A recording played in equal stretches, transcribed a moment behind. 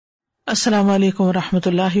السلام علیکم ورحمۃ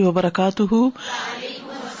اللہ وبرکاتہ.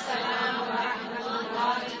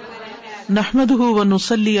 نحمده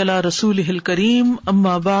ونصلی علی رسوله الکریم.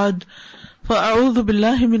 اما بعد فاعوذ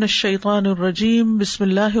باللہ من الشیطان الرجیم. بسم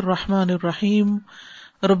اللہ الرحمن الرحیم.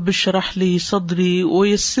 رب اشرح لی صدری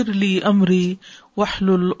ویسر لی امری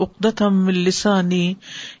واحلل عقدۃ من لسانی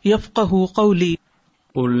یفقهوا قولی.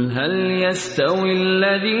 قل هل يستوي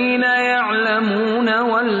الذين يعلمون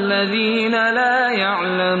والذين لا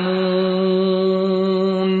يعلمون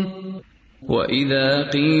وإذا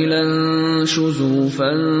قيل انشزوا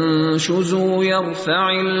فانشزوا يرفع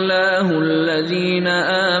الله الذين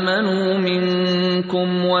آمنوا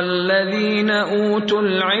منكم والذين أوتوا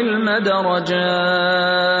العلم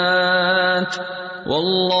درجات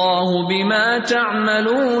والله بما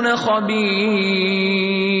تعملون خبير.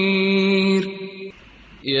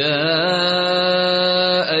 يا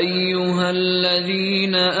أيها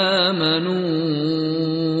الذين آمنوا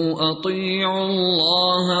أطيعوا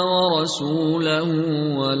الله ورسوله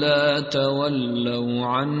ولا تولوا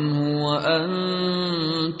عنه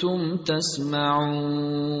وأنتم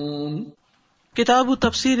تسمعون. کتاب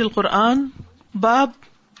تفسیر القرآن. باب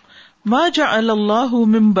ما جعل الله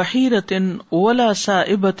من بحيرة ولا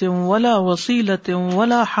سائبة ولا وصيلة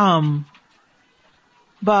ولا حام.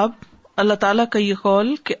 باب اللہ تعالیٰ کا یہ قول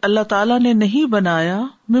کہ اللہ تعالیٰ نے نہیں بنایا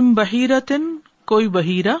من بحیرتن کوئی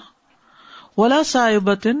بحیرہ، ولا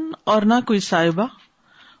سائبتن اور نہ کوئی سائبہ،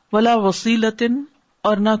 ولا وصیلتن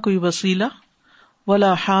اور نہ کوئی وسیلہ،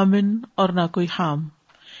 ولا حامن اور نہ کوئی حام.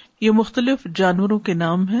 یہ مختلف جانوروں کے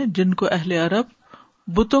نام ہیں جن کو اہل عرب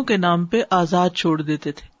بتوں کے نام پہ آزاد چھوڑ دیتے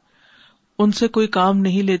تھے، ان سے کوئی کام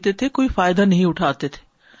نہیں لیتے تھے، کوئی فائدہ نہیں اٹھاتے تھے.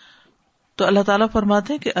 تو اللہ تعالیٰ فرماتے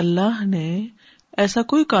ہیں کہ اللہ نے ایسا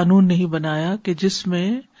کوئی قانون نہیں بنایا کہ جس میں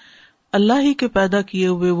اللہ ہی کے پیدا کیے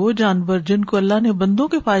ہوئے وہ جانور جن کو اللہ نے بندوں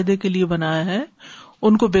کے فائدے کے لیے بنایا ہے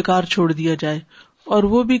ان کو بیکار چھوڑ دیا جائے، اور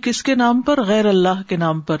وہ بھی کس کے نام پر؟ غیر اللہ کے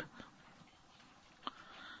نام پر.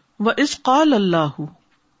 وَإِذْ قَالَ اللَّهُ،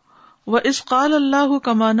 وَإِذْ قَالَ اللَّهُ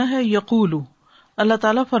کا معنی ہے یقول، اللہ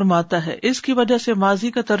تعالیٰ فرماتا ہے. اس کی وجہ سے ماضی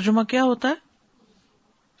کا ترجمہ کیا ہوتا ہے؟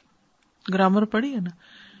 گرامر پڑھی ہے نا،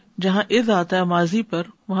 جہاں اذ آتا ہے ماضی پر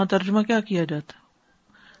وہاں ترجمہ کیا کیا جاتا ہے؟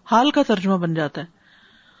 حال کا ترجمہ بن جاتا ہے.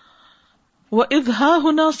 وَإِذْ ہا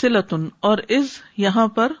ہنا صلۃ، اور اذ یہاں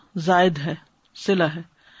پر زائد ہے، صلہ ہے.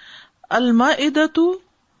 المائدۃ،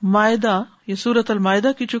 مائدہ، یہ سورۃ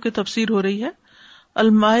المائدہ کی چونکہ تفسیر ہو رہی ہے.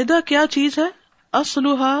 المائدہ کیا چیز ہے؟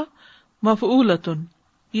 اصلھا مفعولۃ،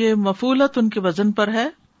 یہ مفعولۃ کے وزن پر ہے.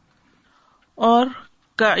 اور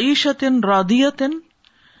کعیشۃ راضیۃ،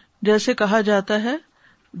 جیسے کہا جاتا ہے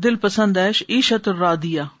دل پسند عیش، عیشۃ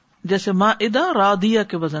الراضیہ، جیسے مائدہ راضیہ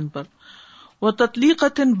کے وزن پر.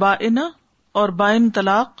 وتطلیقۃ بائنہ، اور بائن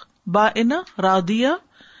طلاق، بائنہ راضیہ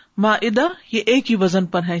مائدہ، یہ ایک ہی وزن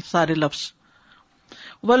پر ہے سارے لفظ.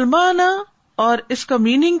 والمعنی، اور اس کا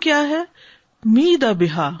میننگ کیا ہے؟ مید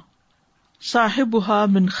بہا صاحبہا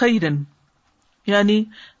من خیر، یعنی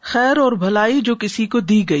خیر اور بھلائی جو کسی کو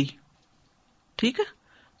دی گئی. ٹھیک ہے،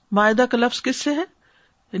 مائدہ کا لفظ کس سے ہے؟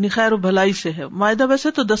 یعنی خیر و بھلائی سے ہے. مائدہ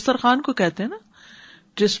ویسے تو دسترخوان کو کہتے ہیں نا،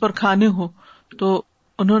 جس پر کھانے ہو. تو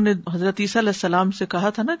انہوں نے حضرت عیسیٰ علیہ السلام سے کہا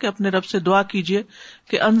تھا نا کہ اپنے رب سے دعا کیجئے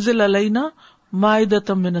کہ انزل علینا مائدۃ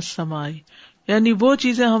من السماء، یعنی وہ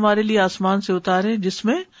چیزیں ہمارے لیے آسمان سے اتارے جس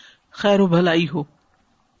میں خیر و بھلائی ہو.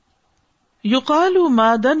 یقال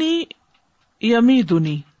مادنی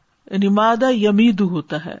یمیدنی، یعنی مادہ یمیدو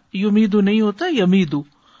ہوتا ہے، یمیدو نہیں ہوتا، یمیدو.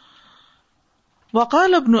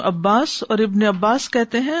 وقال ابن عباس، اور ابن عباس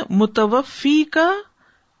کہتے ہیں متوفی کا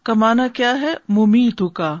معنی کیا ہے؟ ممیتو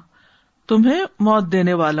کا، تمہیں موت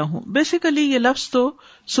دینے والا ہوں. بیسیکلی یہ لفظ تو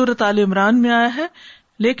سورۃ آل عمران میں آیا ہے،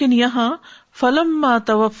 لیکن یہاں فلما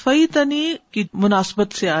توفیتنی کی مناسبت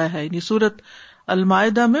سے آیا ہے، یعنی سورۃ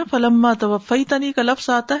المائدہ میں فلما توفیتنی کا لفظ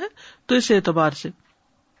آتا ہے تو اس اعتبار سے.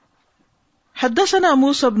 حدثنا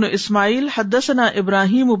موسیٰ بن اسماعیل حدثنا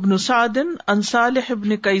ابراہیم بن سعد عن صالح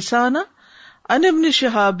بن کیسان عن ابن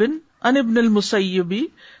شہاب عن ابن المسیب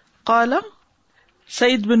قال،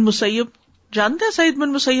 سعید بن مسیب جانتے ہیں؟ سعید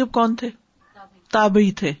بن مسیب کون تھے؟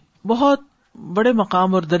 تابعی تھے، بہت بڑے مقام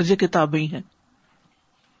اور درجے کے تابعی ہیں.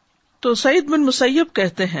 تو سعید بن مسیب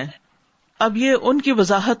کہتے ہیں، اب یہ ان کی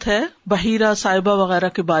وضاحت ہے بحیرہ، صائبہ وغیرہ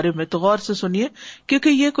کے بارے میں، تو غور سے سنیے کیونکہ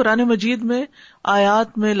یہ قرآن مجید میں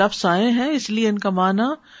آیات میں لفظ آئے ہیں، اس لیے ان کا معنی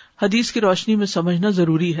حدیث کی روشنی میں سمجھنا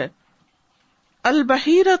ضروری ہے.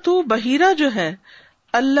 البحیرۃ، بحیرہ جو ہے،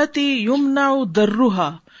 التی یمنع درھا،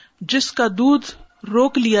 جس کا دودھ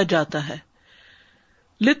روک لیا جاتا ہے.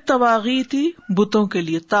 للطواغیت، بتوں کے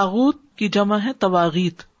لیے. طاغوت کی جمع ہے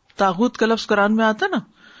طواغیت. طاغوت کا لفظ قرآن میں آتا نا،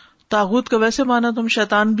 طاغوت کا ویسے معنی تو ہم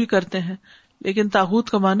شیطان بھی کرتے ہیں، لیکن طاغوت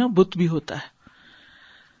کا معنی بت بھی ہوتا ہے.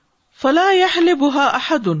 فلا یحلبها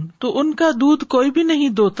احد، تو ان کا دودھ کوئی بھی نہیں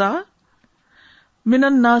دوتا، من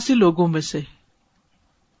الناس، لوگوں میں سے،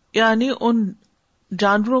 یعنی ان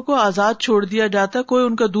جانوروں کو آزاد چھوڑ دیا جاتا، کوئی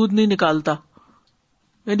ان کا دودھ نہیں نکالتا،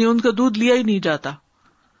 یعنی ان کا دودھ لیا ہی نہیں جاتا،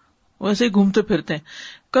 ویسے ہی گھومتے پھرتے ہیں.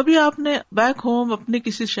 کبھی آپ نے بیک ہوم اپنے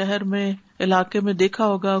کسی شہر میں علاقے میں دیکھا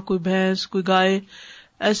ہوگا کوئی بھینس کوئی گائے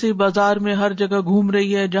ایسے بازار میں ہر جگہ گھوم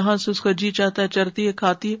رہی ہے، جہاں سے اس کا جی چاہتا ہے چرتی ہے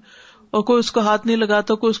کھاتی ہے، اور کوئی اس کو ہاتھ نہیں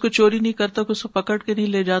لگاتا، کوئی اس کو چوری نہیں کرتا، کوئی اس کو پکڑ کے نہیں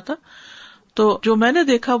لے جاتا. تو جو میں نے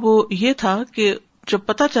دیکھا وہ یہ تھا کہ جب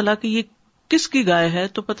پتا چلا کہ یہ کس کی گائے ہے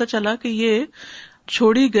تو پتا چلا کہ یہ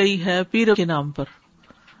چھوڑی گئی ہے پیر کے نام پر.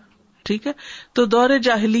 ٹھیک ہے، تو دور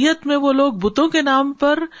جاہلیت میں وہ لوگ بتوں کے نام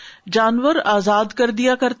پر جانور آزاد کر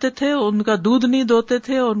دیا کرتے تھے، ان کا دودھ نہیں دوتے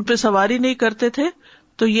تھے، ان پہ سواری نہیں کرتے تھے.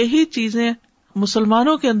 تو یہی چیزیں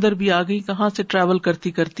مسلمانوں کے اندر بھی آ گئی، کہاں سے ٹریول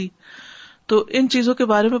کرتی کرتی. تو ان چیزوں کے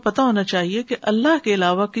بارے میں پتا ہونا چاہیے کہ اللہ کے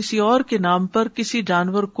علاوہ کسی اور کے نام پر کسی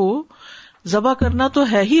جانور کو ذبح کرنا تو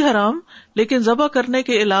ہے ہی حرام، لیکن ذبح کرنے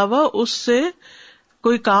کے علاوہ اس سے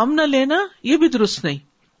کوئی کام نہ لینا یہ بھی درست نہیں.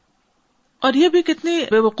 اور یہ بھی کتنی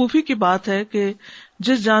بے وقوفی کی بات ہے کہ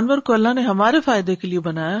جس جانور کو اللہ نے ہمارے فائدے کے لیے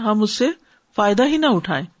بنایا ہم اس سے فائدہ ہی نہ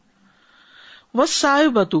اٹھائیں.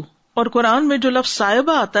 والصائبۃ، اور قرآن میں جو لفظ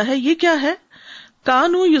صائبہ آتا ہے یہ کیا ہے؟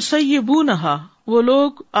 کانوا یصیبونھا، وہ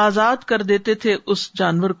لوگ آزاد کر دیتے تھے اس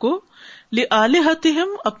جانور کو،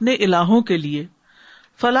 لآلہتہم، اپنے الہوں کے لیے،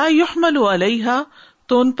 فلا یحمل علیہا،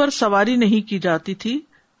 تو ان پر سواری نہیں کی جاتی تھی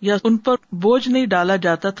یا ان پر بوجھ نہیں ڈالا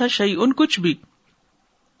جاتا تھا، شیئن، کچھ بھی.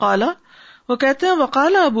 قال، وہ کہتے ہیں،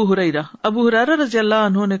 وقال ابو ہریرہ رضی اللہ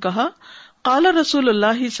عنہ نے کہا، قال رسول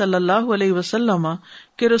اللہ صلی اللہ علیہ وسلم،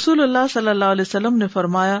 کہ رسول اللہ صلی اللہ علیہ وسلم نے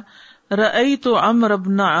فرمایا، رأیت عمرو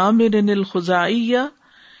بن عامر الخزاعی،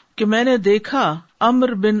 کہ میں نے دیکھا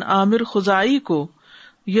عمرو بن عامر خزاعی کو،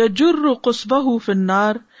 یجر قصبہ فی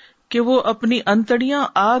النار، کہ وہ اپنی انتڑیاں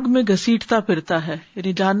آگ میں گھسیٹتا پھرتا ہے،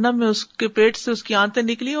 یعنی جہنم میں اس کے پیٹ سے اس کی آنتیں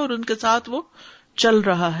نکلی اور ان کے ساتھ وہ چل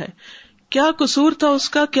رہا ہے. کیا قصور تھا اس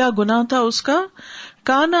کا، کیا گناہ تھا اس کا؟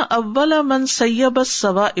 کانا اول من سیب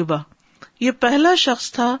السوائب، یہ پہلا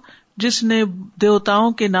شخص تھا جس نے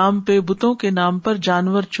دیوتاؤں کے نام پہ، بتوں کے نام پر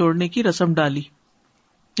جانور چھوڑنے کی رسم ڈالی،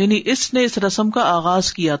 یعنی اس نے اس رسم کا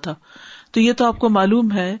آغاز کیا تھا. تو یہ تو آپ کو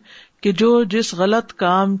معلوم ہے کہ جو جس غلط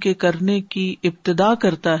کام کے کرنے کی ابتدا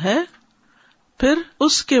کرتا ہے، پھر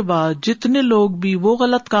اس کے بعد جتنے لوگ بھی وہ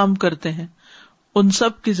غلط کام کرتے ہیں ان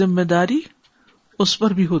سب کی ذمہ داری اس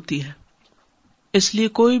پر بھی ہوتی ہے. اس لیے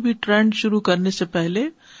کوئی بھی ٹرینڈ شروع کرنے سے پہلے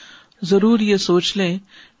ضرور یہ سوچ لیں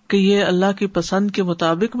کہ یہ اللہ کی پسند کے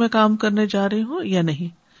مطابق میں کام کرنے جا رہے ہوں یا نہیں.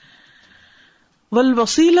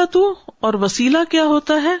 والوسیلۃ، اور وسیلہ کیا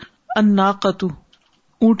ہوتا ہے؟ الناقۃ،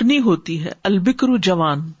 اونٹنی ہوتی ہے، البکر،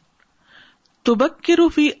 جوان، تبکر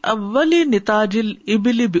فی اول نتاج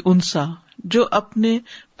الابل بانثی، جو اپنے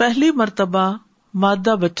پہلی مرتبہ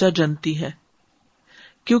مادہ بچہ جنتی ہے.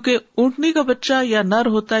 کیونکہ اونٹنی کا بچہ یا نر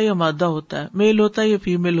ہوتا ہے یا مادہ ہوتا ہے، میل ہوتا ہے یا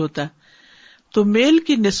فیمیل ہوتا ہے، تو میل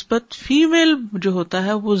کی نسبت فیمیل جو ہوتا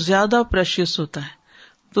ہے وہ زیادہ پریشیس ہوتا ہے،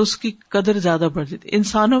 تو اس کی قدر زیادہ بڑھ جاتی ہے.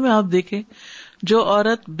 انسانوں میں آپ دیکھیں، جو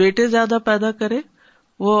عورت بیٹے زیادہ پیدا کرے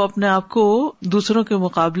وہ اپنے آپ کو دوسروں کے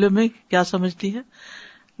مقابلے میں کیا سمجھتی ہے؟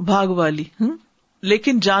 بھاگ والی.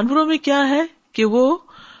 لیکن جانوروں میں کیا ہے کہ وہ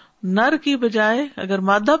نر کی بجائے اگر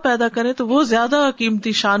مادہ پیدا کرے تو وہ زیادہ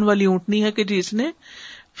قیمتی شان والی اونٹنی ہے کہ جس نے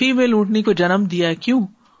فیمیل اونٹنی کو جنم دیا ہے. کیوں؟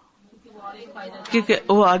 کیونکہ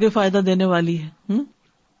وہ آگے فائدہ دینے والی ہے.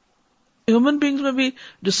 ہیومن بینگز میں بھی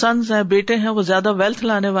جو سنز ہیں، بیٹے ہیں، وہ زیادہ ویلتھ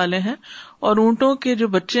لانے والے ہیں، اور اونٹوں کے جو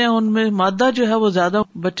بچے ہیں ان میں مادہ جو ہے وہ زیادہ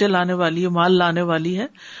بچے لانے والی ہے، مال لانے والی ہے.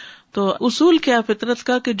 تو اصول کیا ہے فطرت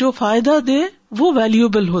کا کہ جو فائدہ دے وہ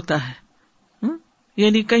ویلیوبل ہوتا ہے.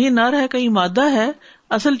 یعنی کہیں نر ہے کہیں مادہ ہے،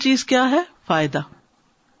 اصل چیز کیا ہے؟ فائدہ.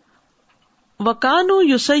 وَكَانُوا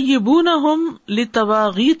يُسَيِّبُونَهُمْ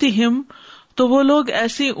لِتَوَاغِيتِهِمْ، تو وہ لوگ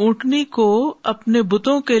ایسی اونٹنی کو اپنے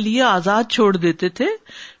بتوں کے لیے آزاد چھوڑ دیتے تھے.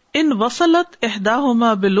 ان وصلت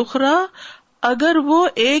احداہما بالاخرى، اگر وہ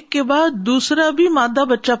ایک کے بعد دوسرا بھی مادہ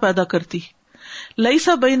بچہ پیدا کرتی. لیس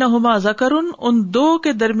بینہما ذکر، ان دو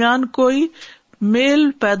کے درمیان کوئی میل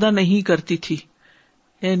پیدا نہیں کرتی تھی،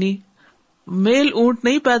 یعنی میل اونٹ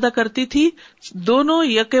نہیں پیدا کرتی تھی، دونوں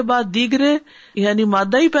یکے بعد دیگرے یعنی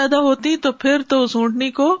مادہ ہی پیدا ہوتی. تو پھر تو اس اونٹنی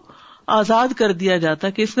کو آزاد کر دیا جاتا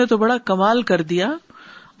کہ اس نے تو بڑا کمال کر دیا،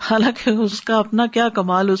 حالانکہ اس کا اپنا کیا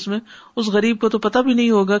کمال اس میں، اس غریب کو تو پتہ بھی نہیں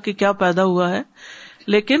ہوگا کہ کیا پیدا ہوا ہے.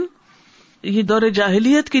 لیکن یہ دور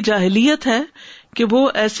جاہلیت کی جاہلیت ہے کہ وہ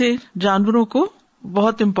ایسے جانوروں کو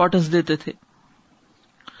بہت امپورٹنس دیتے تھے.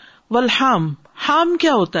 والحام، حام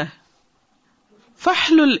کیا ہوتا ہے؟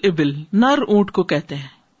 فحل الابل نر اونٹ کو کہتے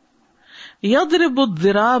ہیں. یضرب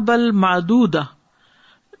الضراب المعدودہ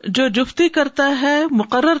جو جفتی کرتا ہے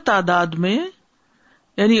مقرر تعداد میں،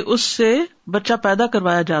 یعنی اس سے بچہ پیدا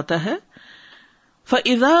کروایا جاتا ہے.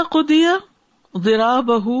 فاذا قضی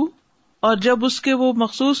ضرابہ اور جب اس کے وہ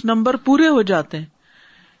مخصوص نمبر پورے ہو جاتے ہیں،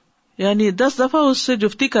 یعنی 10 دفعہ اس سے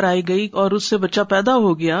جفتی کرائی گئی اور اس سے بچہ پیدا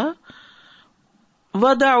ہو گیا،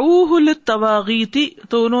 وَدَعُوهُ لِلطَّوَاغِيتِ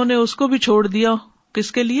تو انہوں نے اس کو بھی چھوڑ دیا.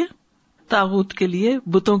 کس کے لیے؟ طاغوت کے لیے،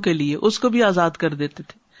 بتوں کے لیے، اس کو بھی آزاد کر دیتے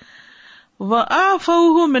تھے.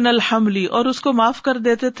 وَأَعْفَوْهُ مِنَ الْحَمْلِ اور اس کو معاف کر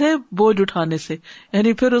دیتے تھے بوجھ اٹھانے سے،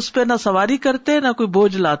 یعنی پھر اس پہ نہ سواری کرتے نہ کوئی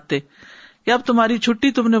بوجھ لاتے کہ اب تمہاری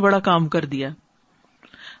چھٹی، تم نے بڑا کام کر دیا.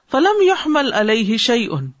 فَلَمْ يُحْمَلْ عَلَيْهِ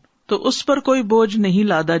شَيْءٌ تو اس پر کوئی بوجھ نہیں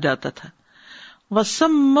لادا جاتا تھا.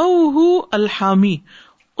 وَسَمَّوْهُ الْحَامِي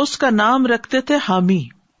اس کا نام رکھتے تھے حامی.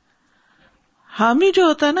 حامی جو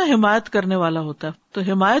ہوتا ہے نا حمایت کرنے والا ہوتا ہے، تو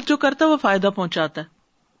حمایت جو کرتا ہے وہ فائدہ پہنچاتا ہے.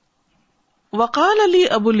 وقال علی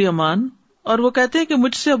ابو الیمان اور وہ کہتے ہیں کہ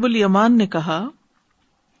مجھ سے ابو الیمان نے کہا،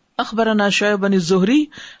 اخبرنا شعیب بن الزہری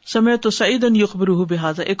سمعت سعیدا یخبرہ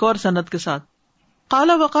بہذا ایک اور سند کے ساتھ. قال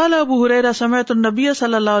وقال ابو ہریرہ سمعت النبی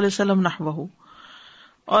صلی اللہ علیہ وسلم نحوہ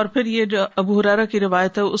اور پھر یہ جو ابو ہریرہ کی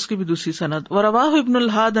روایت ہے اس کی بھی دوسری سند. ورواه ابن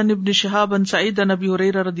الہاد عن ابن شہاب عن سعید عن ابی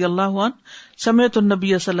ہریرہ رضی اللہ عنہ سمعت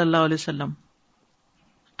النبی صلی اللہ علیہ وسلم.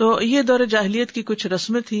 تو یہ دور جاہلیت کی کچھ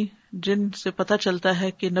رسمیں تھی جن سے پتہ چلتا ہے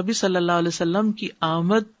کہ نبی صلی اللہ علیہ وسلم کی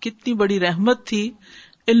آمد کتنی بڑی رحمت تھی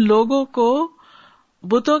ان لوگوں کو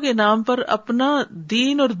بتوں کے نام پر اپنا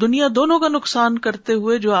دین اور دنیا دونوں کا نقصان کرتے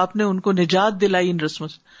ہوئے جو آپ نے ان کو نجات دلائی ان رسموں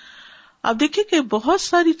سے. آپ دیکھیں کہ بہت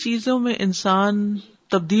ساری چیزوں میں انسان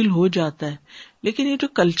تبدیل ہو جاتا ہے، لیکن یہ جو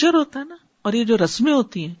کلچر ہوتا ہے نا اور یہ جو رسمیں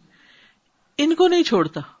ہوتی ہیں ان کو نہیں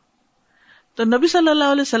چھوڑتا. تو نبی صلی اللہ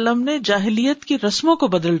علیہ وسلم نے جاہلیت کی رسموں کو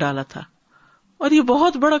بدل ڈالا تھا اور یہ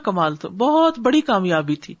بہت بڑا کمال تھا، بہت بڑی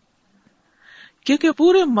کامیابی تھی، کیونکہ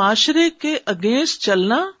پورے معاشرے کے اگینسٹ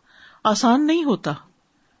چلنا آسان نہیں ہوتا.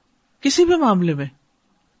 کسی بھی معاملے میں،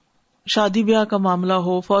 شادی بیاہ کا معاملہ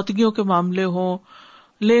ہو، فوتگیوں کے معاملے ہو،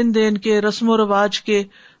 لین دین کے، رسم و رواج کے،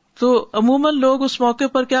 تو عموماً لوگ اس موقع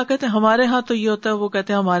پر کیا کہتے ہیں، ہمارے ہاں تو یہ ہوتا ہے، وہ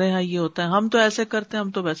کہتے ہیں ہمارے ہاں یہ ہوتا ہے، ہم تو ایسے کرتے ہیں، ہم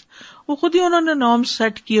تو ویسے. وہ خود ہی انہوں نے نارم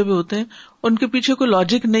سیٹ کیے ہوئے ہوتے ہیں، ان کے پیچھے کوئی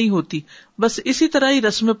لاجک نہیں ہوتی، بس اسی طرح ہی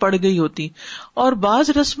رسمیں پڑ گئی ہوتی. اور بعض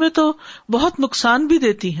رسمیں تو بہت نقصان بھی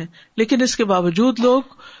دیتی ہیں، لیکن اس کے باوجود لوگ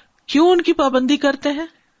کیوں ان کی پابندی کرتے ہیں؟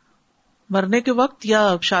 مرنے کے وقت یا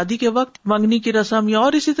شادی کے وقت منگنی کی رسم یا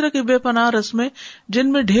اور اسی طرح کی بے پناہ رسمیں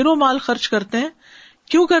جن میں ڈھیروں مال خرچ کرتے ہیں.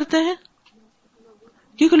 کیوں کرتے ہیں؟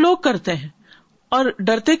 کیونکہ لوگ کرتے ہیں اور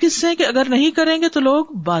ڈرتے کس سے کہ اگر نہیں کریں گے تو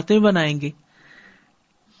لوگ باتیں بنائیں گے.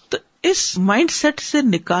 تو اس مائنڈ سیٹ سے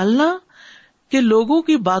نکالنا کہ لوگوں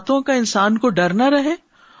کی باتوں کا انسان کو ڈر نہ رہے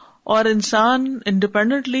اور انسان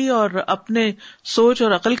انڈیپینڈنٹلی اور اپنے سوچ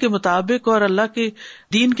اور عقل کے مطابق اور اللہ کے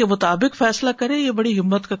دین کے مطابق فیصلہ کرے، یہ بڑی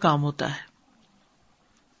ہمت کا کام ہوتا ہے.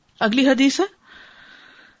 اگلی حدیث ہے،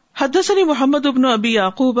 حدثني محمد بن ابی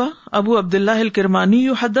یعقوب ابو عبداللہ الکرمانی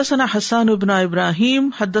حدثنا حسان بن ابراہیم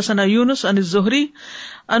حدثنا یونس عن الزہری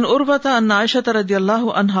عن عروۃ عن عائشہ رضی اللہ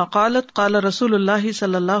عنہا قالت قال رسول اللہ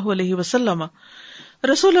صلی اللہ علیہ وسلم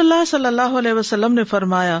رسول اللہ صلی اللہ علیہ وسلم نے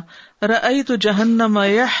فرمایا، رأیت جہنم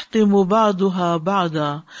یحطم بعضها بعضا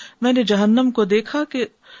میں نے جہنم کو دیکھا کہ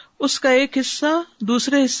اس کا ایک حصہ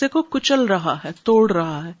دوسرے حصے کو کچل رہا ہے، توڑ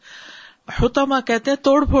رہا ہے. حطمہ کہتے ہیں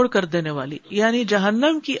توڑ پھوڑ کر دینے والی، یعنی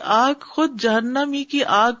جہنم کی آگ خود جہنم ہی کی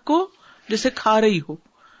آگ کو جسے کھا رہی ہو.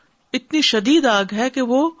 اتنی شدید آگ ہے کہ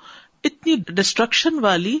وہ اتنی ڈسٹرکشن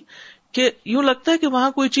والی کہ یوں لگتا ہے کہ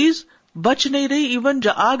وہاں کوئی چیز بچ نہیں رہی. ایون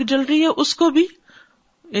جو آگ جل رہی ہے اس کو بھی،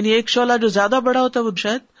 یعنی ایک شعلہ جو زیادہ بڑا ہوتا ہے وہ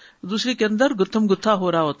شاید دوسری کے اندر گتھم گتھا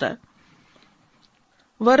ہو رہا ہوتا ہے.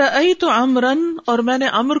 وَرَأَيْتُ عَمْرًا اور میں نے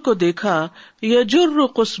عمر کو دیکھا، يَجُرُّ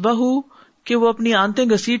قُصْبَهُ کہ وہ اپنی آنتیں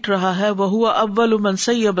گھسیٹ رہا ہے، وَهُوَ أَوَّلُ مَنْ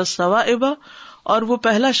سَيَّبَ السَّوَائِبَ اور وہ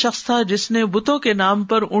پہلا شخص تھا جس نے بتوں کے نام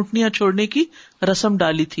پر اونٹنیاں چھوڑنے کی رسم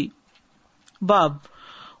ڈالی تھی. باب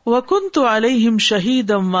وَكُنْتُ عَلَيْهِمْ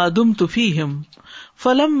شَهِيدًا مَا دُمْتُ فِيهِمْ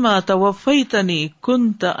فَلَمَّا تَوَفَّيْتَنِي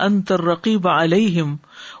كُنْتَ أَنْتَ الرَّقِيبَ عَلَيْهِمْ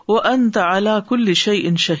وَأَنْتَ عَلَى كُلِّ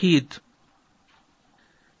شَيْءٍ شَهِيدٌ.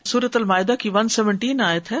 سورۃ المائدہ کی 117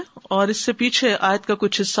 آیت ہے اور اس سے پیچھے آیت کا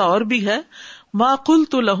کچھ حصہ اور بھی ہے. ما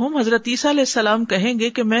قلت لهم حضرت عیسیٰ علیہ السلام کہیں گے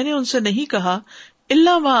کہ میں نے ان سے نہیں کہا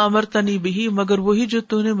الا ما امرتنی به مگر وہی جو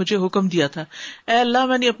تو نے مجھے حکم دیا تھا. اے اللہ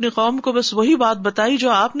میں نے اپنی قوم کو بس وہی بات بتائی جو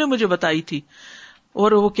آپ نے مجھے بتائی تھی،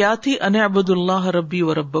 اور وہ کیا تھی؟ ان اعبدوا اللہ ربی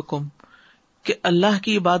و ربکم کہ اللہ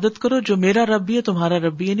کی عبادت کرو جو میرا رب بھی ہے تمہارا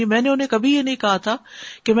رب بھی. یعنی میں نے انہیں کبھی یہ نہیں کہا تھا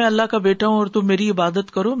کہ میں اللہ کا بیٹا ہوں اور تم میری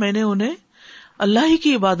عبادت کرو، میں نے انہیں اللہ ہی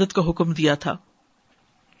کی عبادت کا حکم دیا تھا.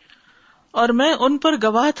 اور میں ان پر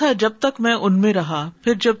گواہ تھا جب تک میں ان میں رہا،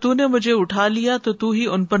 پھر جب تو نے مجھے اٹھا لیا تو تو ہی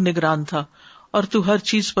ان پر نگران تھا، اور تو ہر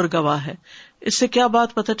چیز پر گواہ ہے. اس سے کیا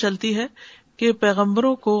بات پتہ چلتی ہے کہ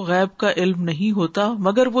پیغمبروں کو غیب کا علم نہیں ہوتا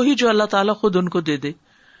مگر وہی جو اللہ تعالیٰ خود ان کو دے دے،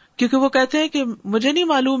 کیونکہ وہ کہتے ہیں کہ مجھے نہیں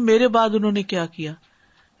معلوم میرے بعد انہوں نے کیا کیا.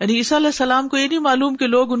 یعنی عیسیٰ علیہ السلام کو یہ نہیں معلوم کہ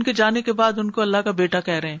لوگ ان کے جانے کے بعد ان کو اللہ کا بیٹا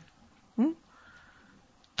کہہ رہے ہیں.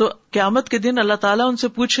 تو قیامت کے دن اللہ تعالیٰ ان سے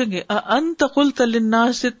پوچھیں گے اَأَنْتَ قُلْتَ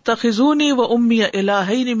لِلنَّاسِ اتَّخِذُونِي وَأُمِّيَ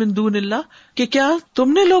إِلَٰهَيْنِ مِن دُونِ اللَّهِ، کہ کیا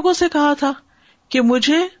تم نے لوگوں سے کہا تھا کہ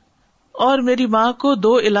مجھے اور میری ماں کو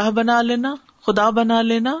دو الہ بنا لینا، خدا بنا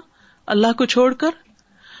لینا اللہ کو چھوڑ کر؟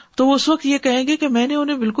 تو وہ اس وقت یہ کہیں گے کہ میں نے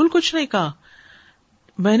انہیں بالکل کچھ نہیں کہا،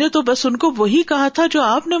 میں نے تو بس ان کو وہی کہا تھا جو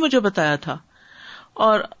آپ نے مجھے بتایا تھا.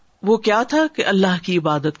 اور وہ کیا تھا کہ اللہ کی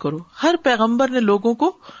عبادت کرو. ہر پیغمبر نے لوگوں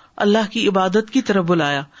کو اللہ کی عبادت کی طرف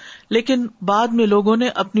بلایا، لیکن بعد میں لوگوں نے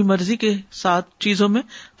اپنی مرضی کے ساتھ چیزوں میں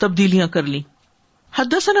تبدیلیاں کر لی.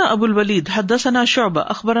 حدثنا ابو الولید حدثنا شعبہ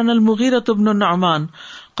اخبرنا المغیرۃ بن النعمان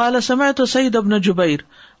قال سمعت سعید بن جبیر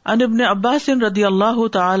عن ابن عباس رضی اللہ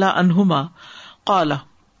تعالی عنہما قال،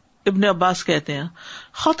 ابن عباس کہتے ہیں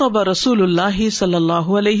خطب رسول اللہ صلی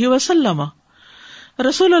اللہ علیہ وسلم،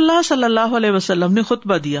 رسول اللہ صلی اللہ علیہ وسلم نے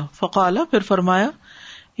خطبہ دیا. فقال، پھر فرمایا،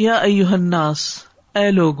 یا ایھا الناس، اے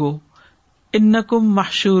لوگو، انکم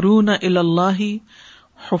محشورون الی اللہ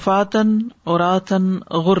حفاتن عراتن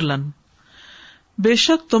غرلن، بے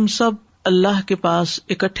شک تم سب اللہ کے پاس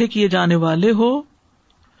اکٹھے کیے جانے والے ہو،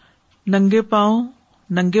 ننگے پاؤں،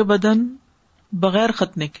 ننگے بدن، بغیر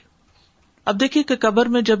ختنے کے. اب دیکھیے کہ قبر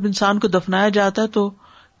میں جب انسان کو دفنایا جاتا ہے تو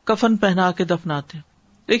کفن پہنا کے دفناتے ہیں،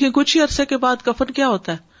 لیکن کچھ ہی عرصے کے بعد کفن کیا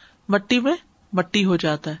ہوتا ہے؟ مٹی میں مٹی ہو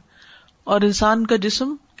جاتا ہے اور انسان کا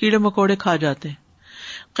جسم کیڑے مکوڑے کھا جاتے ہیں.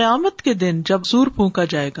 قیامت کے دن جب سور پھونکا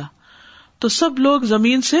جائے گا تو سب لوگ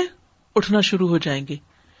زمین سے اٹھنا شروع ہو جائیں گے،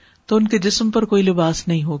 تو ان کے جسم پر کوئی لباس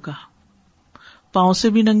نہیں ہوگا، پاؤں سے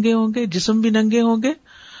بھی ننگے ہوں گے، جسم بھی ننگے ہوں گے،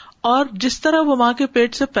 اور جس طرح وہ ماں کے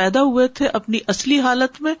پیٹ سے پیدا ہوئے تھے اپنی اصلی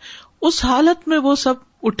حالت میں، اس حالت میں وہ سب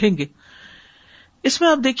اٹھیں گے. اس میں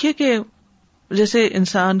آپ دیکھیے کہ جیسے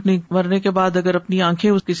انسان نے مرنے کے بعد اگر اپنی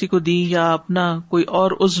آنکھیں کسی کو دی یا اپنا کوئی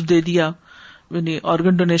اور عضو دے دیا، یعنی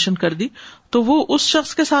آرگن ڈونیشن کر دی، تو وہ اس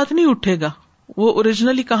شخص کے ساتھ نہیں اٹھے گا، وہ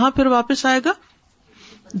اوریجنلی کہاں پھر واپس آئے گا؟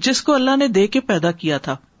 جس کو اللہ نے دے کے پیدا کیا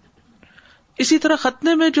تھا. اسی طرح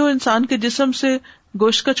ختنے میں جو انسان کے جسم سے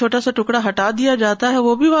گوشت کا چھوٹا سا ٹکڑا ہٹا دیا جاتا ہے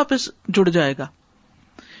وہ بھی واپس جڑ جائے گا.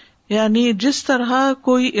 یعنی جس طرح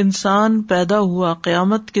کوئی انسان پیدا ہوا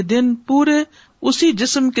قیامت کے دن پورے اسی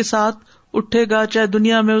جسم کے ساتھ اٹھے گا، چاہے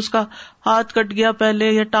دنیا میں اس کا ہاتھ کٹ گیا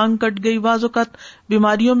پہلے یا ٹانگ کٹ گئی، بعض اوقات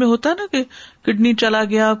بیماریوں میں ہوتا ہے نا کہ کڈنی چلا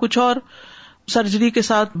گیا، کچھ اور سرجری کے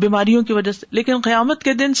ساتھ بیماریوں کی وجہ سے، لیکن قیامت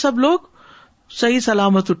کے دن سب لوگ صحیح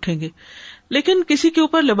سلامت اٹھیں گے، لیکن کسی کے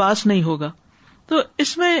اوپر لباس نہیں ہوگا. تو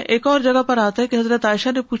اس میں ایک اور جگہ پر آتا ہے کہ حضرت عائشہ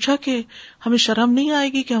نے پوچھا کہ ہمیں شرم نہیں آئے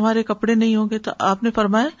گی کہ ہمارے کپڑے نہیں ہوں گے؟ تو آپ نے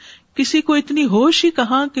فرمایا کسی کو اتنی ہوش ہی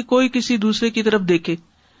کہاں کہ کوئی کسی دوسرے کی طرف دیکھے.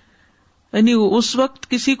 یعنی اس وقت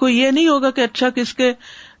کسی کو یہ نہیں ہوگا کہ اچھا کس کے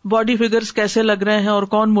باڈی فگرز کیسے لگ رہے ہیں اور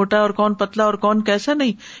کون موٹا اور کون پتلا اور کون کیسا،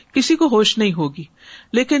 نہیں، کسی کو ہوش نہیں ہوگی.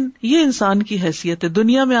 لیکن یہ انسان کی حیثیت ہے.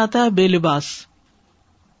 دنیا میں آتا ہے بے لباس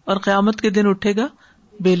اور قیامت کے دن اٹھے گا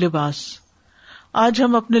بے لباس. آج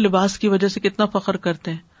ہم اپنے لباس کی وجہ سے کتنا فخر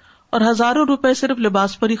کرتے ہیں اور ہزاروں روپے صرف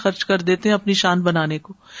لباس پر ہی خرچ کر دیتے ہیں اپنی شان بنانے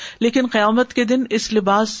کو، لیکن قیامت کے دن اس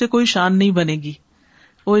لباس سے کوئی شان نہیں بنے گی.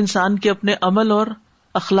 وہ انسان کے اپنے عمل اور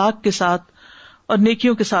اخلاق کے ساتھ اور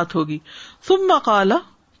نیکیوں کے ساتھ ہوگی. ثم قال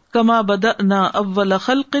کما بدأنا اول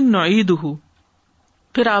خلق نعیدہ،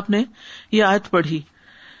 پھر آپ نے یہ آیت پڑھی،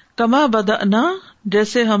 کما بدأنا،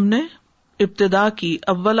 جیسے ہم نے ابتدا کی،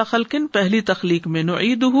 اول خلق، پہلی تخلیق میں،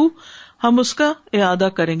 نعیدہ، ہم اس کا اعادہ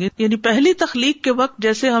کریں گے. یعنی پہلی تخلیق کے وقت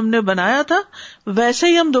جیسے ہم نے بنایا تھا ویسے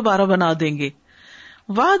ہی ہم دوبارہ بنا دیں گے.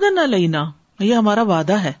 وعدن علینا، یہ ہمارا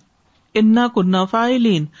وعدہ ہے. انا کنا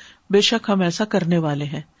فاعلین، بے شک ہم ایسا کرنے والے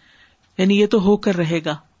ہیں. یعنی یہ تو ہو کر رہے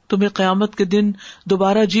گا. تمہیں قیامت کے دن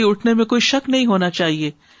دوبارہ جی اٹھنے میں کوئی شک نہیں ہونا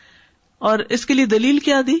چاہیے. اور اس کے لیے دلیل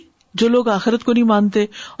کیا دی؟ جو لوگ آخرت کو نہیں مانتے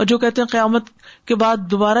اور جو کہتے ہیں قیامت کے بعد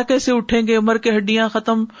دوبارہ کیسے اٹھیں گے، عمر کے ہڈیاں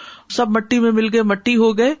ختم، سب مٹی میں مل گئے، مٹی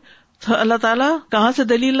ہو گئے. تو اللہ تعالیٰ کہاں سے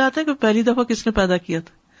دلیل لاتے ہیں کہ پہلی دفعہ کس نے پیدا کیا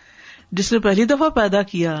تھا؟ جس نے پہلی دفعہ پیدا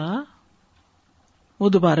کیا وہ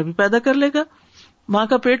دوبارہ بھی پیدا کر لے گا. ماں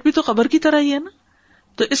کا پیٹ بھی تو قبر کی طرح ہی ہے نا.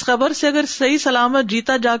 تو اس خبر سے اگر صحیح سلامت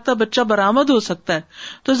جیتا جاگتا بچہ برآمد ہو سکتا ہے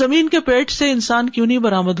تو زمین کے پیٹ سے انسان کیوں نہیں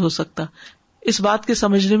برآمد ہو سکتا؟ اس بات کے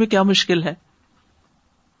سمجھنے میں کیا مشکل ہے؟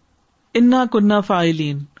 انا کنا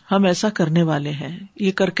فاعلین، ہم ایسا کرنے والے ہیں،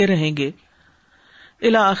 یہ کر کے رہیں گے.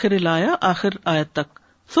 الی آخر الآیہ، آخر آیت تک.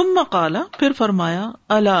 ثم قال، پھر فرمایا،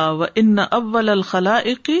 الا وان اول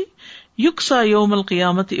الخلائق یکسا یوم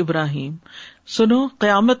القیامت ابراہیم، سنو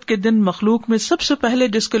قیامت کے دن مخلوق میں سب سے پہلے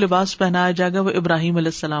جس کو لباس پہنایا جائے گا وہ ابراہیم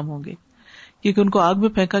علیہ السلام ہوں گے، کیونکہ ان کو آگ میں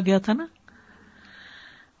پھینکا گیا تھا نا.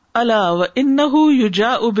 الا وانہ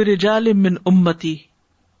یجاء برجال من امتی،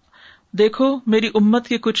 دیکھو میری امت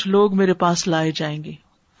کے کچھ لوگ میرے پاس لائے جائیں گے.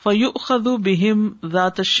 فیؤخذ بہم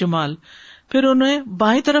ذات الشمال، پھر انہیں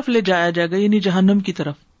بائیں طرف لے جایا جائے گا، یعنی جہنم کی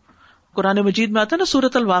طرف. قرآن مجید میں آتا ہے نا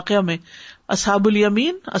سورۃ الواقعہ میں، اصحاب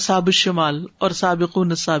الیمین، اصحاب الشمال اور سابقون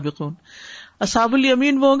السابقون. اصحاب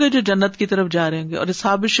الیمین وہ ہوں گے جو جنت کی طرف جا رہے ہوں گے، اور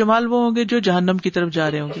اصحاب الشمال وہ ہوں گے جو جہنم کی طرف جا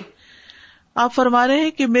رہے ہوں گے. آپ فرما رہے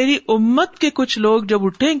ہیں کہ میری امت کے کچھ لوگ جب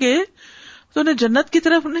اٹھیں گے تو انہیں جنت کی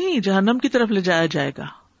طرف نہیں جہنم کی طرف لے جایا جائے گا.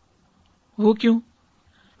 وہ کیوں؟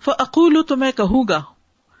 فاقول، تو میں کہوں گا،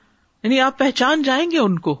 یعنی آپ پہچان جائیں گے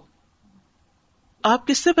ان کو. آپ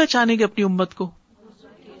کس سے پہچانیں گے اپنی امت کو؟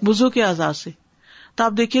 وضو کے اعضاء سے. تو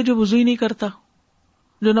آپ دیکھیے جو وضو ہی نہیں کرتا،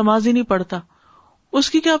 جو نماز ہی نہیں پڑھتا، اس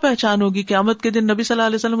کی کیا پہچان ہوگی؟ قیامت کے دن نبی صلی اللہ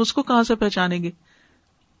علیہ وسلم اس کو کہاں سے پہچانیں گے؟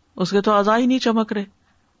 اس کے تو اعضاء ہی نہیں چمک رہے.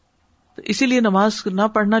 تو اسی لیے نماز نہ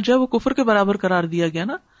پڑھنا جو ہے وہ کفر کے برابر قرار دیا گیا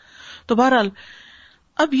نا. تو بہرحال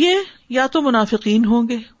اب یہ یا تو منافقین ہوں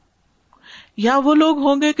گے یا وہ لوگ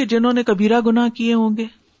ہوں گے کہ جنہوں نے کبیرہ گناہ کیے ہوں گے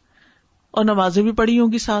اور نمازیں بھی پڑھی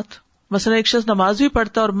ہوں گی ساتھ. مثلا ایک شخص نماز بھی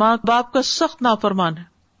پڑھتا اور ماں باپ کا سخت نافرمان ہے،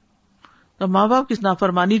 تو ماں باپ کی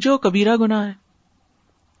نافرمانی جو کبیرہ گناہ ہے.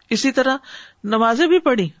 اسی طرح نمازیں بھی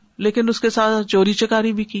پڑھی لیکن اس کے ساتھ چوری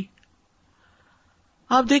چکاری بھی کی.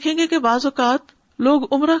 آپ دیکھیں گے کہ بعض اوقات لوگ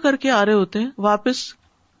عمرہ کر کے آ رہے ہوتے ہیں واپس،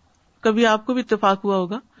 کبھی آپ کو بھی اتفاق ہوا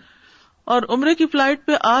ہوگا، اور عمرے کی فلائٹ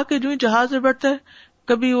پہ آ کے جو ہی جہاز میں بیٹھتے ہیں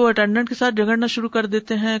کبھی وہ اٹینڈنٹ کے ساتھ جھگڑنا شروع کر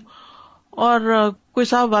دیتے ہیں. اور کوئی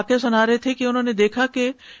صاحب واقعہ سنا رہے تھے کہ انہوں نے دیکھا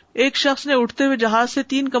کہ ایک شخص نے اٹھتے ہوئے جہاز سے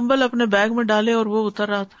 3 کمبل اپنے بیگ میں ڈالے اور وہ اتر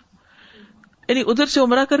رہا تھا. یعنی ادھر سے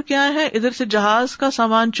عمرہ کر کے آئے ہیں، ادھر سے جہاز کا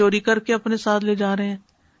سامان چوری کر کے اپنے ساتھ لے جا رہے ہیں.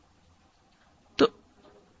 تو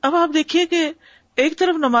اب آپ دیکھیے کہ ایک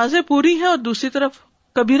طرف نمازیں پوری ہیں اور دوسری طرف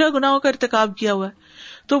کبیرہ گناہوں کا ارتکاب کیا ہوا ہے.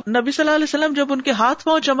 تو نبی صلی اللہ علیہ وسلم جب ان کے ہاتھ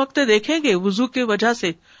پاؤں چمکتے دیکھیں گے وضو کی وجہ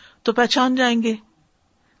سے تو پہچان جائیں گے،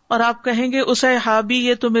 اور آپ کہیں گے اصحابی،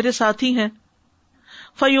 یہ تو میرے ساتھی ہیں.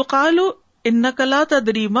 فیقال انک لا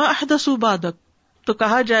تدری ما احدثوا بعدک، تو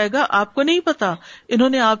کہا جائے گا آپ کو نہیں پتا انہوں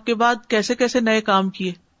نے آپ کے بعد کیسے کیسے نئے کام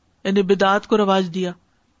کیے، یعنی بدعات کو رواج دیا،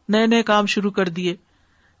 نئے نئے کام شروع کر دیے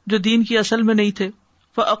جو دین کی اصل میں نہیں تھے.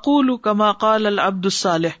 فاقول کما قال العبد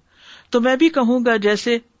الصالح، تو میں بھی کہوں گا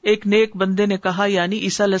جیسے ایک نیک بندے نے کہا، یعنی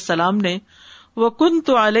عیسیٰ علیہ السلام نے،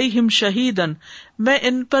 وَكُنْتُ عَلَيْهِمْ شَهِيدًا، میں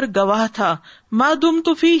ان پر گواہ تھا، مَا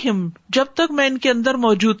دُمْتُ فِيهِمْ، جب تک میں ان کے اندر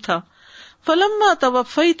موجود تھا. فَلَمَّا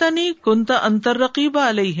تَوَفَّيْتَنِي كُنْتَ أَنْتَ الرَّقِيبَ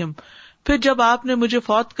عَلَيْهِمْ، پھر جب آپ نے مجھے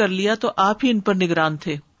فوت کر لیا تو آپ ہی ان پر نگران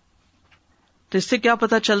تھے. تو اس سے کیا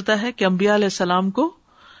پتا چلتا ہے کہ انبیاء علیہ السلام کو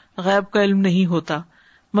غیب کا علم نہیں ہوتا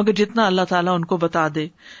مگر جتنا اللہ تعالیٰ ان کو بتا دے.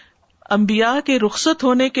 انبیاء کے رخصت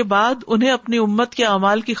ہونے کے بعد انہیں اپنی امت کے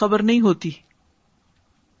اعمال کی خبر نہیں ہوتی.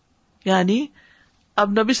 یعنی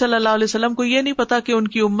اب نبی صلی اللہ علیہ وسلم کو یہ نہیں پتا کہ ان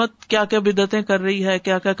کی امت کیا کیا بدعتیں کر رہی ہے،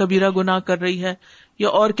 کیا کیا کبیرہ گناہ کر رہی ہے یا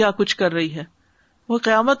اور کیا کچھ کر رہی ہے. وہ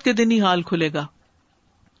قیامت کے دن ہی حال کھلے گا.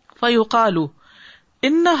 فَيُقَالُ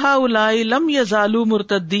إِنَّ هَؤُلَاءِ لَمْ يَزَالُوا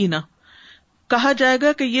مُرْتَدِّينَ، کہا جائے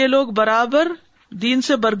گا کہ یہ لوگ برابر دین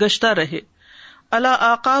سے برگشتہ رہے، علی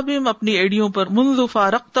اعقابہم، اپنی ایڑیوں پر، منذ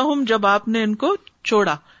فارقتہم، جب آپ نے ان کو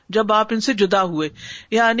چھوڑا، جب آپ ان سے جدا ہوئے.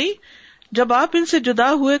 یعنی جب آپ ان سے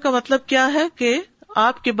جدا ہوئے کا مطلب کیا ہے کہ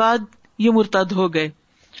آپ کے بعد یہ مرتد ہو گئے.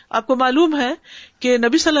 آپ کو معلوم ہے کہ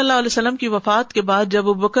نبی صلی اللہ علیہ وسلم کی وفات کے بعد جب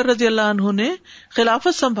ابوبکر رضی اللہ عنہ نے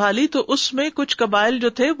خلافت سنبھالی تو اس میں کچھ قبائل جو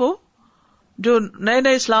تھے وہ جو نئے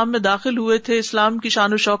نئے اسلام میں داخل ہوئے تھے اسلام کی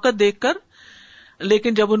شان و شوکت دیکھ کر،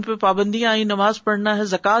 لیکن جب ان پہ پابندیاں آئی، نماز پڑھنا ہے،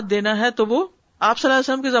 زکوٰۃ دینا ہے، تو وہ آپ صلی اللہ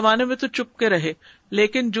علیہ وسلم کے زمانے میں تو چپ کے رہے،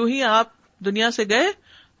 لیکن جو ہی آپ دنیا سے گئے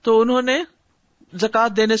تو انہوں نے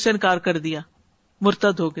زکوٰۃ دینے سے انکار کر دیا،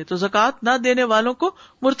 مرتد ہو گئے. تو زکوٰۃ نہ دینے والوں کو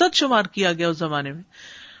مرتد شمار کیا گیا اس زمانے میں.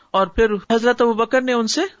 اور پھر حضرت ابوبکر نے ان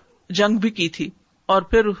سے جنگ بھی کی تھی اور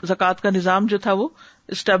پھر زکوٰۃ کا نظام جو تھا وہ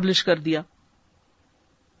اسٹیبلش کر دیا.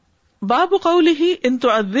 باب قولہ ان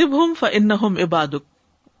تعذبہم فانہم عبادک،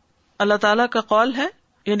 اللہ تعالیٰ کا قول ہے،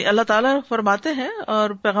 یعنی اللہ تعالیٰ فرماتے ہیں اور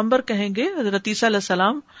پیغمبر کہیں گے حضرت عیسیٰ علیہ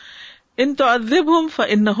السلام، ان تعذبہم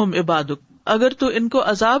فانہم عبادک، اگر تو ان کو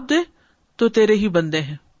عذاب دے تو تیرے ہی بندے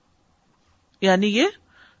ہیں. یعنی یہ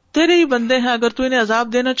تیرے ہی بندے ہیں، اگر تو انہیں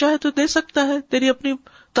عذاب دینا چاہے تو دے سکتا ہے، تیری اپنی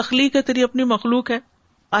تخلیق ہے، تیری اپنی مخلوق ہے.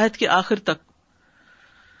 آیت کے آخر تک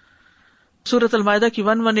سورۃ المائدہ کی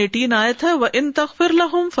 118 آیت ہے، وَإِن تَغْفِرْ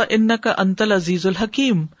لَهُمْ فَإِنَّكَ أَنْتَ الْعَزِيزُ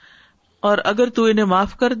الْحَكِيمُ، اور اگر تو انہیں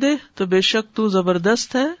معاف کر دے تو بے شک تو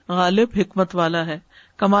زبردست ہے، غالب، حکمت والا ہے،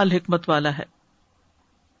 کمال حکمت والا ہے.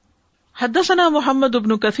 حدثنا محمد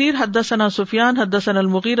بن كثير حدثنا سفيان حدثنا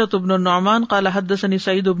المغيرة بن النعمان قال حدثني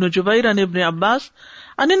سعيد بن جبير عن ابن عباس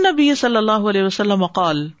عن النبي صلی اللہ علیہ وسلم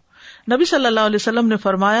قال، نبی صلی اللہ علیہ وسلم نے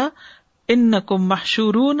فرمایا، انکم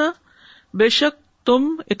محشورون، بے شک تم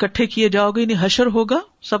اکٹھے کیے جاؤ گے، یعنی حشر ہوگا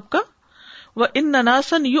سب کا. وَإِنَّ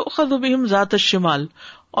نَاسًا يُؤْخَذُ بِهِمْ ذَاتَ الشِّمَالِ،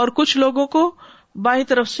 اور کچھ لوگوں کو بائیں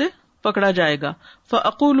طرف سے پکڑا جائے گا.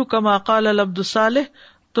 فَأَقُولُ كَمَا قَالَ الْعَبْدُ الصَّالِحُ،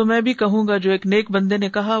 تو میں بھی کہوں گا جو ایک نیک بندے نے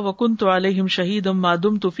کہا، وَكُنْتُ عَلَيْهِمْ شَهِيدًا مَا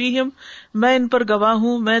دُمْتُ فِيهِمْ، میں ان پر گواہ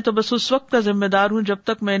ہوں، میں تو بس اس وقت کا ذمہ دار ہوں جب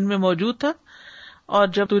تک میں ان میں موجود تھا،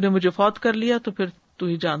 اور جب تو نے مجھے فوت کر لیا تو پھر تو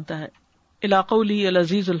ہی جانتا ہے. اِلَىٰ قَوْلِهِ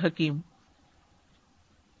الْعَزِيزُ الْحَكِيمُ.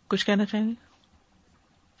 کچھ کہنا چاہیں گے؟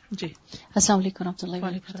 جی. السلام علیکم ورحمۃ اللہ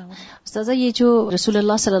وبرکاتہ. استاذہ، یہ جو رسول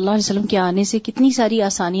اللہ صلی اللہ علیہ وسلم کے آنے سے کتنی ساری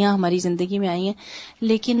آسانیاں ہماری زندگی میں آئی ہیں،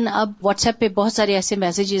 لیکن اب واٹس ایپ پہ بہت سارے ایسے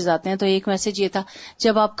میسیجز آتے ہیں. تو ایک میسج یہ تھا،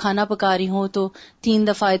 جب آپ کھانا پکا رہی ہوں تو 3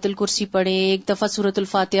 دفعہ آیت الکرسی پڑھیں، 1 دفعہ سورۃ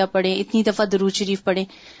الفاتحہ پڑھیں، اتنی دفعہ درود شریف پڑھیں.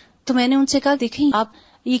 تو میں نے ان سے کہا دیکھیں آپ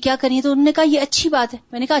یہ کیا کریں، تو انہوں نے کہا یہ اچھی بات ہے.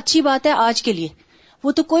 میں نے کہا اچھی بات ہے آج کے لیے،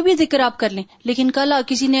 وہ تو کوئی بھی ذکر آپ کر لیں، لیکن کل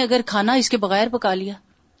کسی نے اگر کھانا اس کے بغیر پکا لیا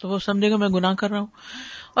تو وہ سمجھے گا میں گناہ کر رہا ہوں.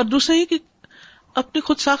 اور دوسرا یہ کہ اپنی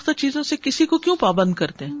خود ساختہ چیزوں سے کسی کو کیوں پابند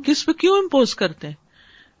کرتے ہیں، کس پہ کیوں امپوز کرتے ہیں.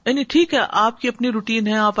 یعنی ٹھیک ہے آپ کی اپنی روٹین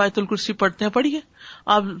ہے، آپ آیت الکرسی پڑھتے ہیں پڑھیے،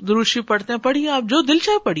 آپ درود شریف پڑھتے ہیں پڑھیے، آپ جو دل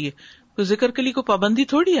چاہے پڑھیے، کوئی ذکر کے لیے کوئی پابندی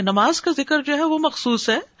تھوڑی ہے. نماز کا ذکر جو ہے وہ مخصوص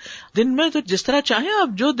ہے، دن میں تو جس طرح چاہیں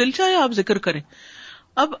آپ جو دل چاہے آپ ذکر کریں.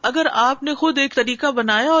 اب اگر آپ نے خود ایک طریقہ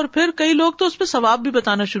بنایا اور پھر کئی لوگ تو اس پہ ثواب بھی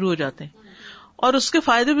بتانا شروع ہو جاتے ہیں اور اس کے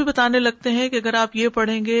فائدے بھی بتانے لگتے ہیں کہ اگر آپ یہ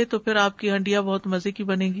پڑھیں گے تو پھر آپ کی ہنڈیاں بہت مزے کی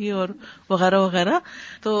بنے گی اور وغیرہ وغیرہ.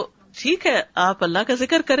 تو ٹھیک ہے آپ اللہ کا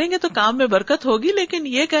ذکر کریں گے تو کام میں برکت ہوگی، لیکن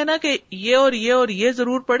یہ کہنا کہ یہ اور یہ اور یہ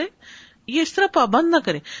ضرور پڑھیں، یہ اس طرح پابند نہ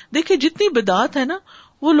کریں. دیکھیں جتنی بدعات ہے نا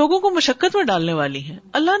وہ لوگوں کو مشقت میں ڈالنے والی ہیں.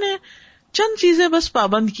 اللہ نے چند چیزیں بس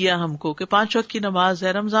پابند کیا ہم کو کہ 5 وقت کی نماز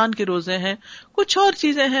ہے، رمضان کے روزے ہیں، کچھ اور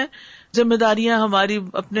چیزیں ہیں، ذمہ داریاں ہماری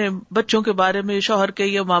اپنے بچوں کے بارے میں، شوہر کے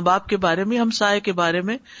یا ماں باپ کے بارے میں، ہمسائے کے بارے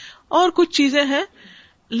میں، اور کچھ چیزیں ہیں.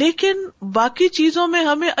 لیکن باقی چیزوں میں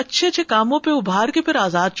ہمیں اچھے اچھے کاموں پہ ابھار کے پھر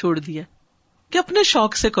آزاد چھوڑ دیا کہ اپنے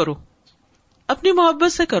شوق سے کرو، اپنی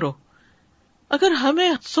محبت سے کرو. اگر ہمیں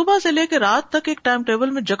صبح سے لے کے رات تک ایک ٹائم ٹیبل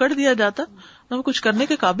میں جکڑ دیا جاتا تو ہم کچھ کرنے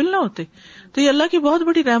کے قابل نہ ہوتے. تو یہ اللہ کی بہت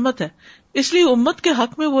بڑی رحمت ہے. اس لیے امت کے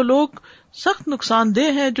حق میں وہ لوگ سخت نقصان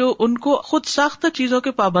دہ ہیں جو ان کو خود ساختہ چیزوں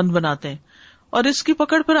کے پابند بناتے ہیں، اور اس کی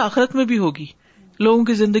پکڑ پھر آخرت میں بھی ہوگی، لوگوں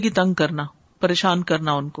کی زندگی تنگ کرنا، پریشان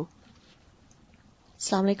کرنا ان کو.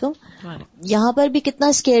 السلام علیکم. یہاں پر بھی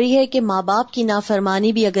کتنا سکیری ہے کہ ماں باپ کی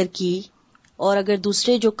نافرمانی بھی اگر کی اور اگر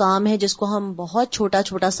دوسرے جو کام ہے جس کو ہم بہت چھوٹا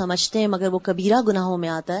چھوٹا سمجھتے ہیں مگر وہ کبیرہ گناہوں میں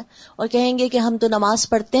آتا ہے، اور کہیں گے کہ ہم تو نماز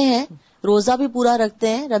پڑھتے ہیں، روزہ بھی پورا رکھتے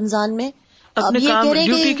ہیں رمضان میں، اپنے کام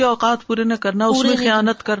ڈیوٹی کے اوقات پورے نہ کرنا، اس میں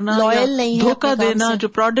خیانت کرنا، دھوکہ دینا، جو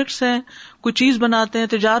پروڈکٹس ہیں کوئی چیز بناتے ہیں،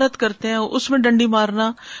 تجارت کرتے ہیں، اس میں ڈنڈی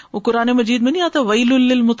مارنا. وہ قرآن مجید میں نہیں آتا ویل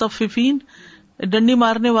للمطففین، ڈنڈی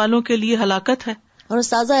مارنے والوں کے لیے ہلاکت ہے. اور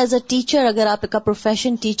استاذہ ایز اے ٹیچر، اگر آپ کا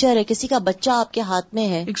پروفیشن ٹیچر ہے، کسی کا بچہ آپ کے ہاتھ میں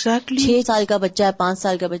ہے، 6 سال کا بچہ ہے، 5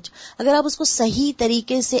 سال کا بچہ، اگر آپ اس کو صحیح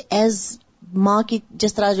طریقے سے ایز ماں کی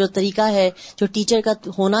جس طرح جو طریقہ ہے جو ٹیچر کا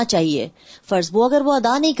ہونا چاہیے فرض، وہ اگر وہ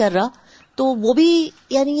ادا نہیں کر رہا تو وہ بھی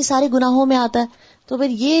یعنی یہ سارے گناہوں میں آتا ہے. تو پھر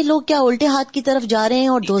یہ لوگ کیا الٹے ہاتھ کی طرف جا رہے ہیں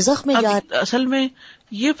اور دوزخ میں جا رہے ہیں. اصل میں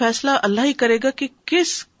یہ فیصلہ اللہ ہی کرے گا کہ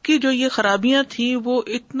کس کی جو یہ خرابیاں تھیں وہ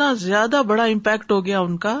اتنا زیادہ بڑا امپیکٹ ہو گیا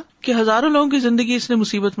ان کا کہ ہزاروں لوگوں کی زندگی اس نے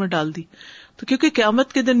مصیبت میں ڈال دی. تو کیونکہ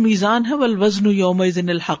قیامت کے دن میزان ہے، والوزن یومئذ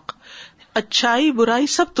الحق، اچھائی برائی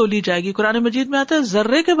سب تولی جائے گی. قرآن مجید میں آتا ہے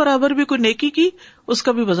ذرے کے برابر بھی کوئی نیکی کی اس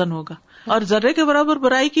کا بھی وزن ہوگا، اور ذرے کے برابر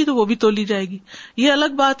برائی کی تو وہ بھی تولی جائے گی. یہ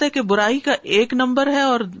الگ بات ہے کہ برائی کا 1 نمبر ہے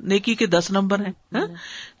اور نیکی کے 10 نمبر ہیں.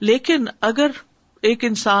 لیکن اگر ایک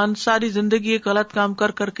انسان ساری زندگی ایک غلط کام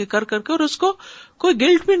کر کے اور اس کو کوئی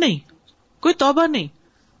گلٹ بھی نہیں، کوئی توبہ نہیں،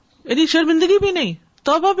 یعنی شرمندگی بھی نہیں،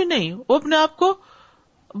 توبہ بھی نہیں، وہ اپنے آپ کو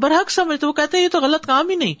برحق سمجھتے، وہ کہتے ہیں یہ تو غلط کام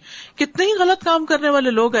ہی نہیں. کتنے ہی غلط کام کرنے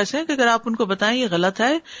والے لوگ ایسے ہیں کہ اگر آپ ان کو بتائیں یہ غلط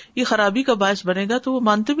ہے، یہ خرابی کا باعث بنے گا، تو وہ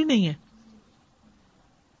مانتے بھی نہیں ہیں.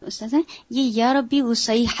 استاذ یہ یا ربی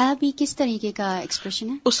وسیحہ بھی کس طریقے کا ایکسپریشن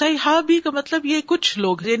ہے؟ وسیحہ بھی کا مطلب یہ کچھ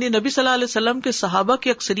لوگ، یعنی نبی صلی اللہ علیہ وسلم کے صحابہ کی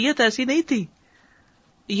اکثریت ایسی نہیں تھی،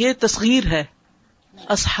 یہ تصغیر ہے.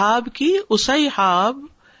 اصحاب کی وسیحاب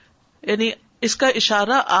یعنی اس کا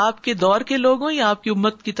اشارہ آپ کے دور کے لوگوں یا آپ کی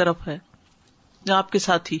امت کی طرف ہے یا آپ کے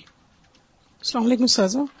ساتھی. السلام علیکم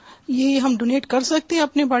استاذہ، یہ ہم ڈونیٹ کر سکتے ہیں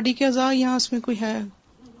اپنے باڈی کے اعضاء یا اس میں کوئی ہے؟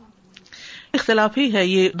 اختلافی ہے.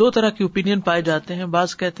 یہ دو طرح کے اوپینین پائے جاتے ہیں.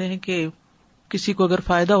 بعض کہتے ہیں کہ کسی کو اگر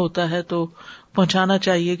فائدہ ہوتا ہے تو پہنچانا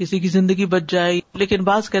چاہیے, کسی کی زندگی بچ جائے, لیکن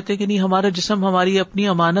بعض کہتے ہیں کہ نہیں, ہمارا جسم ہماری اپنی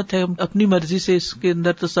امانت ہے, ہم اپنی مرضی سے اس کے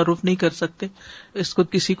اندر تصرف نہیں کر سکتے, اس کو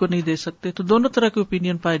کسی کو نہیں دے سکتے. تو دونوں طرح کے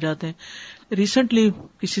اوپینین پائے جاتے ہیں. ریسنٹلی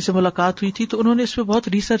کسی سے ملاقات ہوئی تھی تو انہوں نے اس پہ بہت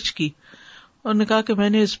ریسرچ کی. انہوں نے کہا کہ میں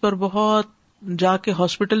نے اس پر بہت جا کے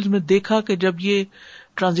ہاسپٹل میں دیکھا کہ جب یہ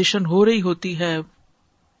ٹرانزیشن ہو رہی ہوتی ہے,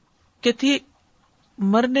 کہتی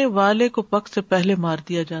مرنے والے کو پگ سے پہلے مار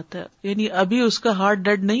دیا جاتا ہے. یعنی ابھی اس کا ہارٹ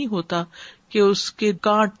ڈیڈ نہیں ہوتا کہ اس کے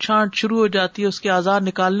گانٹ چھانٹ شروع ہو جاتی ہے, اس کے اعضاء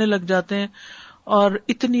نکالنے لگ جاتے ہیں, اور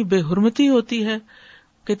اتنی بے حرمتی ہوتی ہے.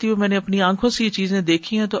 کہتی ہے میں نے اپنی آنکھوں سے یہ چیزیں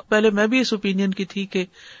دیکھی ہیں. تو پہلے میں بھی اس اوپینین کی تھی کہ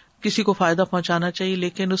کسی کو فائدہ پہنچانا چاہیے,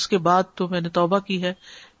 لیکن اس کے بعد تو میں نے توبہ کی ہے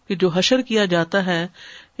کہ جو حشر کیا جاتا ہے,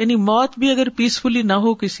 یعنی موت بھی اگر پیسفلی نہ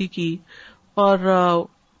ہو کسی کی اور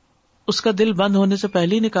اس کا دل بند ہونے سے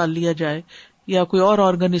پہلے ہی نکال لیا جائے یا کوئی اور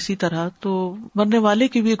آرگن اسی طرح, تو مرنے والے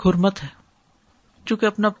کی بھی ایک حرمت ہے. چونکہ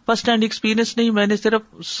اپنا فرسٹ ہینڈ ایکسپیرینس نہیں, میں نے صرف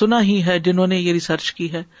سنا ہی ہے جنہوں نے یہ ریسرچ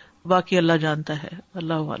کی ہے, باقی اللہ جانتا ہے,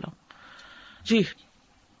 اللہ عالم. جی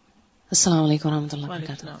السلام علیکم ورحمۃ اللہ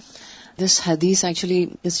وبرکاتہ. This hadith actually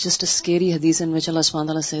is just a scary hadith in which Allah subhanahu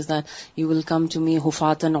wa ta'ala says that you will come to me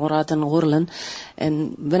hufatan uratan ghurlan.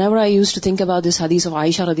 And whenever I used to think about this hadith of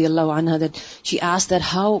Aisha radiyallahu anha, that she asked that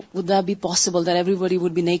how would that be possible that everybody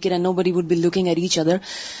would be naked and nobody would be looking at each other.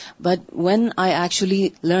 But when I actually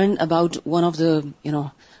learned about one of the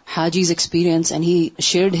Haji's experience, and he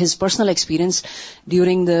shared his personal experience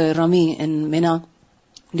during the Rami in Mina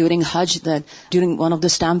during Hajj, that during one of the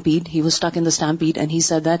stampede, he was stuck in the stampede, and he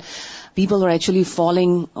said that people were actually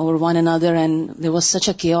falling over one another and there was such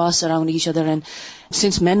a chaos around each other. And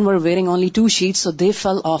since men were wearing only 2 sheets, so they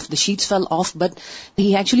fell off, the sheets fell off. But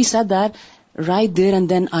he actually said that right there and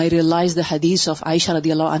then I realized the hadith of Aisha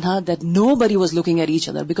radiyallahu anha, that nobody was looking at each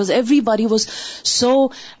other because everybody was so,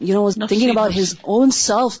 thinking about his own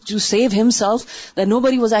self to save himself, that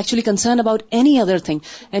nobody was actually concerned about any other thing.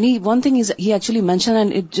 And one thing is, he actually mentioned,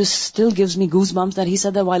 and it just still gives me goosebumps, that he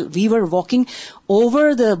said that while we were walking over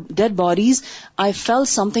the dead bodies, I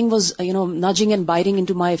felt something was, nudging and biting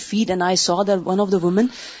into my feet, and I saw that one of the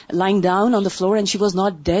women lying down on the floor, and she was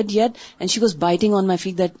not dead yet, and she was biting on my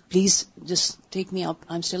feet that please just take me up,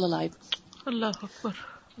 I'm still alive. اللہ اکبر,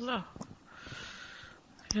 اللہ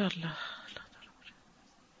یا اللہ.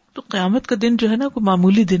 تو قیامت کا دن جو ہے نا کوئی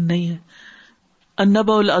معمولی دن نہیں ہے,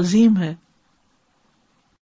 النبأ العظیم ہے.